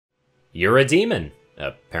You're a demon,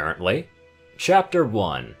 apparently. Chapter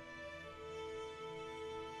 1.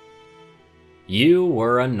 You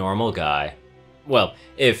were a normal guy. Well,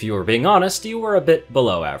 if you were being honest, you were a bit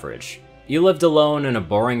below average. You lived alone in a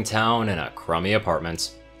boring town in a crummy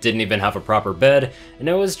apartment, didn't even have a proper bed, and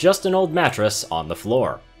it was just an old mattress on the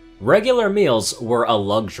floor. Regular meals were a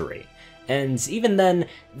luxury, and even then,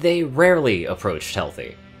 they rarely approached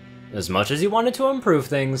healthy. As much as you wanted to improve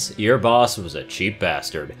things, your boss was a cheap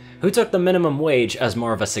bastard who took the minimum wage as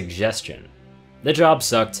more of a suggestion. The job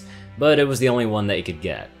sucked, but it was the only one that you could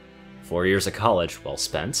get. 4 years of college well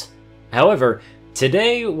spent. However,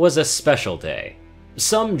 today was a special day.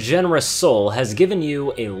 Some generous soul has given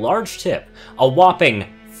you a large tip, a whopping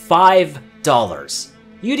 $5.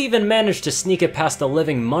 You'd even managed to sneak it past the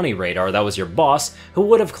living money radar that was your boss, who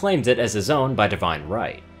would have claimed it as his own by divine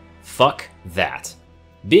right. Fuck that.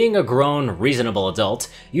 Being a grown, reasonable adult,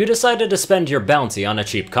 you decided to spend your bounty on a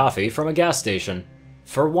cheap coffee from a gas station.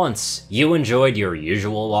 For once, you enjoyed your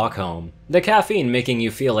usual walk home, the caffeine making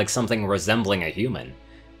you feel like something resembling a human.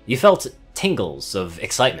 You felt tingles of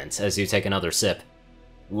excitement as you take another sip.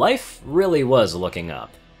 Life really was looking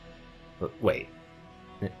up. Wait.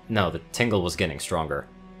 No, the tingle was getting stronger.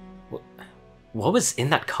 What was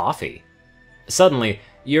in that coffee? Suddenly,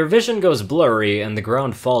 your vision goes blurry and the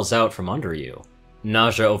ground falls out from under you.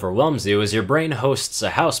 Nausea overwhelms you as your brain hosts a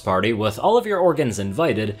house party with all of your organs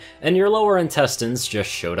invited, and your lower intestines just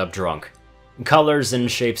showed up drunk. Colors and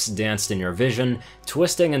shapes danced in your vision,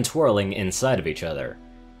 twisting and twirling inside of each other.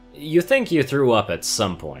 You think you threw up at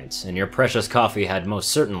some point, and your precious coffee had most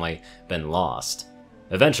certainly been lost.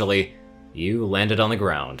 Eventually, you landed on the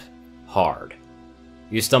ground. Hard.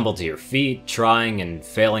 You stumbled to your feet, trying and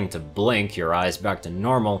failing to blink your eyes back to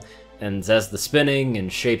normal, and as the spinning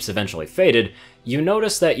and shapes eventually faded, you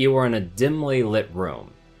noticed that you were in a dimly lit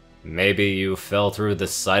room. Maybe you fell through the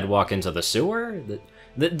sidewalk into the sewer?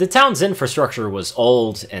 The town's infrastructure was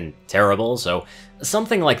old and terrible, so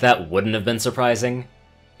something like that wouldn't have been surprising.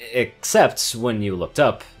 Except, when you looked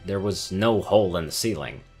up, there was no hole in the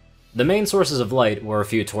ceiling. The main sources of light were a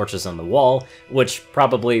few torches on the wall, which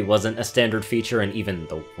probably wasn't a standard feature in even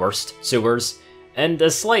the worst sewers, and a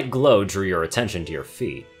slight glow drew your attention to your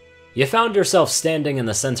feet. You found yourself standing in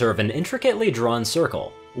the center of an intricately drawn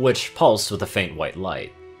circle, which pulsed with a faint white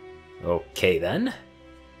light. Okay then.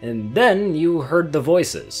 And then you heard the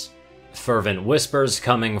voices. Fervent whispers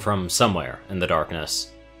coming from somewhere in the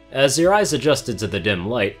darkness. As your eyes adjusted to the dim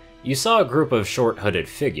light, you saw a group of short-hooded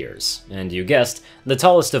figures, and you guessed the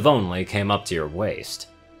tallest of only came up to your waist.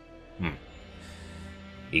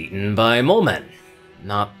 Eaten by mole men.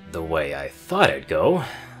 Not the way I thought it'd go.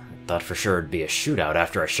 Thought for sure it'd be a shootout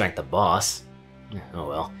after I shanked the boss. Oh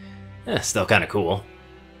well. Still kinda cool.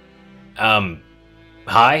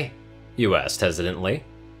 Hi? You asked hesitantly.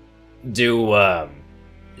 Do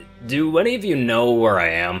any of you know where I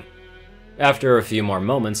am? After a few more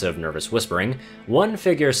moments of nervous whispering, one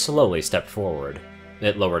figure slowly stepped forward.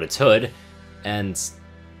 It lowered its hood, and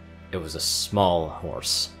it was a small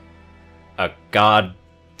horse. A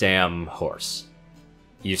goddamn horse.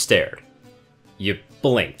 You stared. You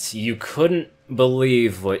blinked. You couldn't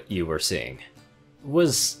believe what you were seeing.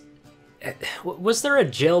 Was there a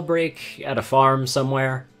jailbreak at a farm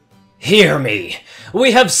somewhere? Hear me!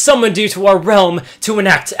 We have summoned you to our realm to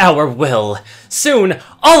enact our will. Soon,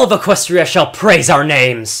 all of Equestria shall praise our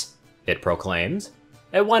names! It proclaimed.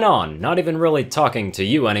 It went on, not even really talking to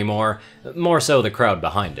you anymore, more so the crowd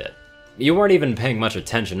behind it. You weren't even paying much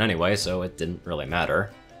attention anyway, so it didn't really matter.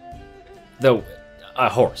 Though, a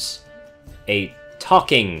horse. A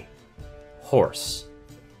talking horse.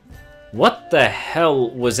 What the hell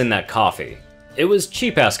was in that coffee? It was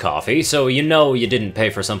cheap-ass coffee, so you know you didn't pay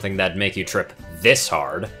for something that'd make you trip this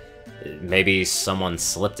hard. Maybe someone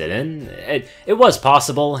slipped it in? It was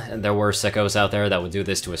possible, and there were sickos out there that would do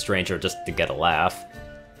this to a stranger just to get a laugh.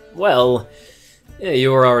 Well,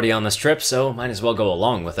 you were already on this trip, so might as well go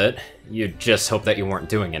along with it. You just hope that you weren't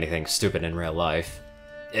doing anything stupid in real life.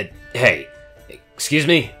 Hey, excuse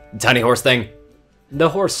me, tiny horse thing? The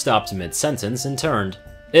horse stopped mid-sentence and turned.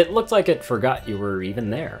 It looked like it forgot you were even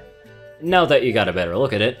there. Now that you got a better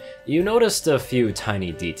look at it, you noticed a few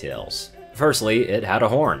tiny details. Firstly, it had a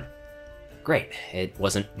horn. Great, it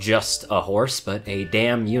wasn't just a horse, but a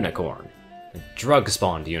damn unicorn. A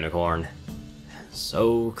drug-spawned unicorn.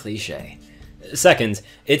 So cliché. Second,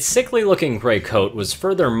 its sickly-looking gray coat was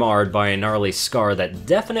further marred by a gnarly scar that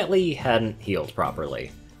definitely hadn't healed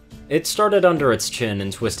properly. It started under its chin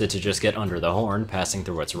and twisted to just get under the horn, passing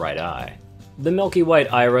through its right eye. The milky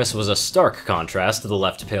white iris was a stark contrast to the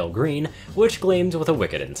left pale green, which gleamed with a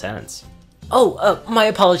wicked intent. Oh, my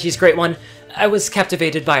apologies, Great One. I was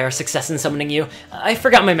captivated by our success in summoning you. I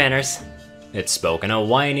forgot my manners. It spoke in a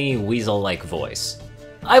whiny, weasel-like voice.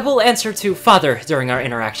 I will answer to Father during our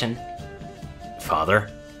interaction.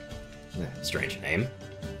 Father? Strange name,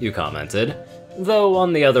 you commented. Though,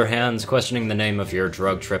 on the other hand, questioning the name of your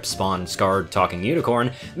drug trip spawned scarred talking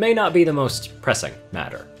unicorn may not be the most pressing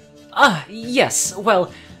matter. Yes,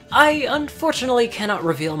 well, I unfortunately cannot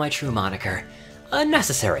reveal my true moniker. A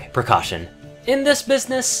necessary precaution. In this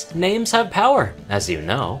business, names have power, as you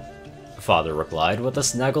know. Father replied with a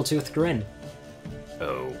snaggletooth grin.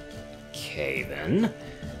 Okay then.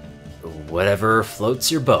 Whatever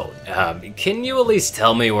floats your boat. Can you at least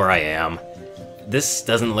tell me where I am? This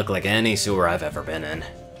doesn't look like any sewer I've ever been in,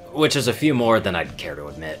 which is a few more than I'd care to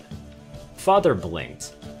admit. Father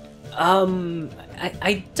blinked.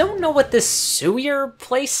 I don't know what this sewer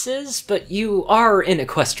place is, but you are in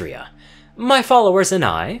Equestria. My followers and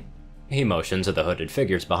I, he motioned to the hooded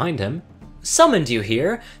figures behind him, summoned you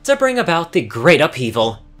here to bring about the Great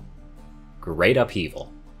Upheaval. Great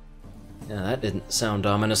Upheaval. Yeah, that didn't sound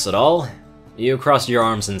ominous at all. You crossed your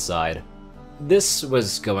arms and sighed. This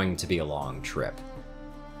was going to be a long trip.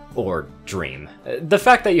 Or dream. The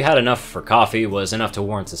fact that you had enough for coffee was enough to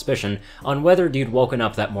warrant suspicion on whether you'd woken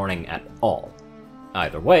up that morning at all.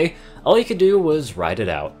 Either way, all you could do was ride it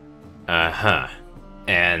out. Uh-huh.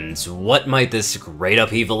 And what might this great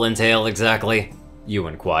upheaval entail exactly? You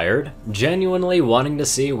inquired, genuinely wanting to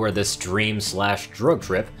see where this dream/drug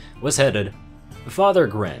trip was headed. Father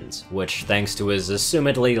grinned, which, thanks to his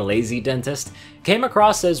assumedly lazy dentist, came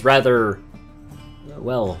across as rather,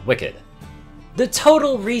 well, wicked. The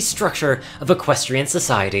total restructure of equestrian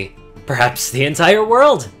society. Perhaps the entire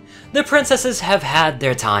world. The princesses have had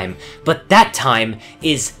their time, but that time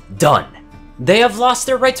is done. They have lost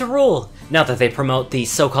their right to rule, now that they promote the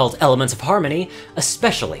so-called elements of harmony,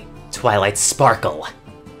 especially Twilight Sparkle.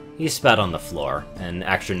 He spat on the floor, an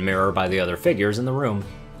action mirror by the other figures in the room.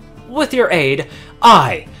 With your aid,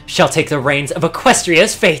 I shall take the reins of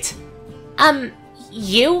Equestria's fate.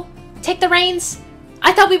 You? Take the reins?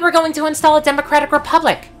 I thought we were going to install a democratic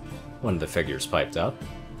republic. One of the figures piped up.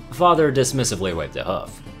 Father dismissively waved a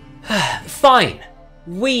hoof. Fine.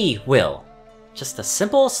 We will. Just a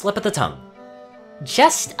simple slip of the tongue.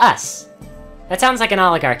 Just us. That sounds like an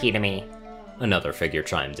oligarchy to me. Another figure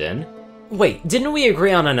chimed in. Wait, didn't we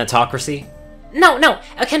agree on an autocracy? No,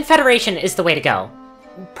 a confederation is the way to go.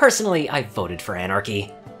 Personally, I voted for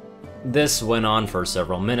anarchy. This went on for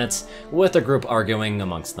several minutes, with the group arguing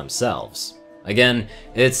amongst themselves. Again,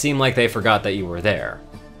 it seemed like they forgot that you were there.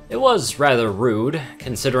 It was rather rude,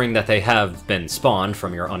 considering that they have been spawned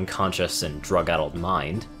from your unconscious and drug-addled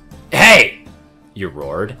mind. Hey! You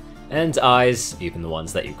roared, and eyes, even the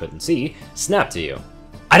ones that you couldn't see, snapped to you.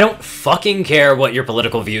 I don't fucking care what your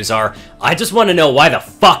political views are, I just want to know why the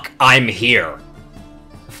fuck I'm here!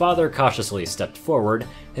 Father cautiously stepped forward,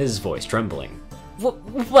 his voice trembling.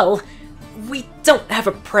 Well, we don't have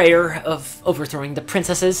a prayer of overthrowing the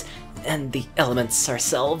princesses and the elements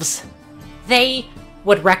ourselves. They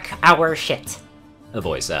would wreck our shit. A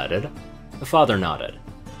voice added. The father nodded.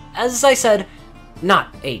 As I said,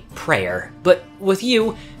 not a prayer, but with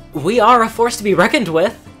you, we are a force to be reckoned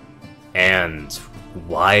with. And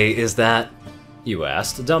why is that? You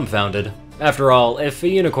asked, dumbfounded. After all, if a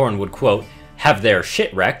unicorn would, quote, have their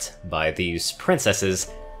shit wrecked by these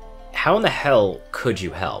princesses, how in the hell could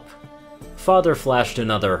you help? Father flashed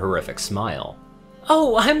another horrific smile.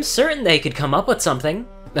 Oh, I'm certain they could come up with something.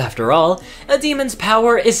 After all, a demon's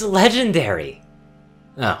power is legendary.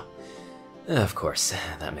 Oh, of course,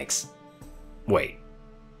 that makes... Wait.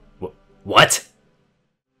 What?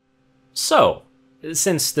 So,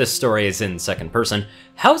 since this story is in second person,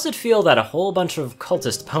 how does it feel that a whole bunch of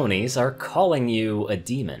cultist ponies are calling you a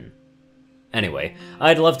demon? Anyway,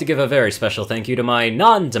 I'd love to give a very special thank you to my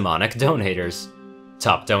non-demonic donators.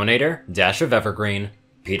 Top donator, Dash of Evergreen,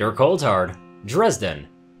 Peter Coulthard, Dresdon,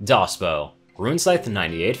 dospo,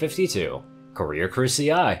 RuneScythe9852, CourierCruz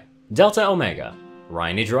CI, Delta Omega,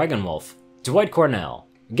 Ryanny Dragonwolf, Dwight Cornel,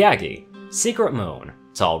 Gagi, Secret Moon,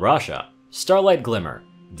 Tallrascha, Starlight Glimmer,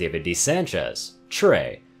 David D. Sanchez,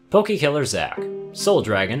 Trey, Pokekiller Zach, Soul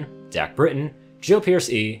Dragon, Dak Britton, Joe Pierce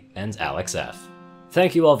E, and Alex F.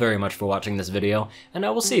 Thank you all very much for watching this video, and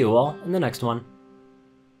I will see you all in the next one.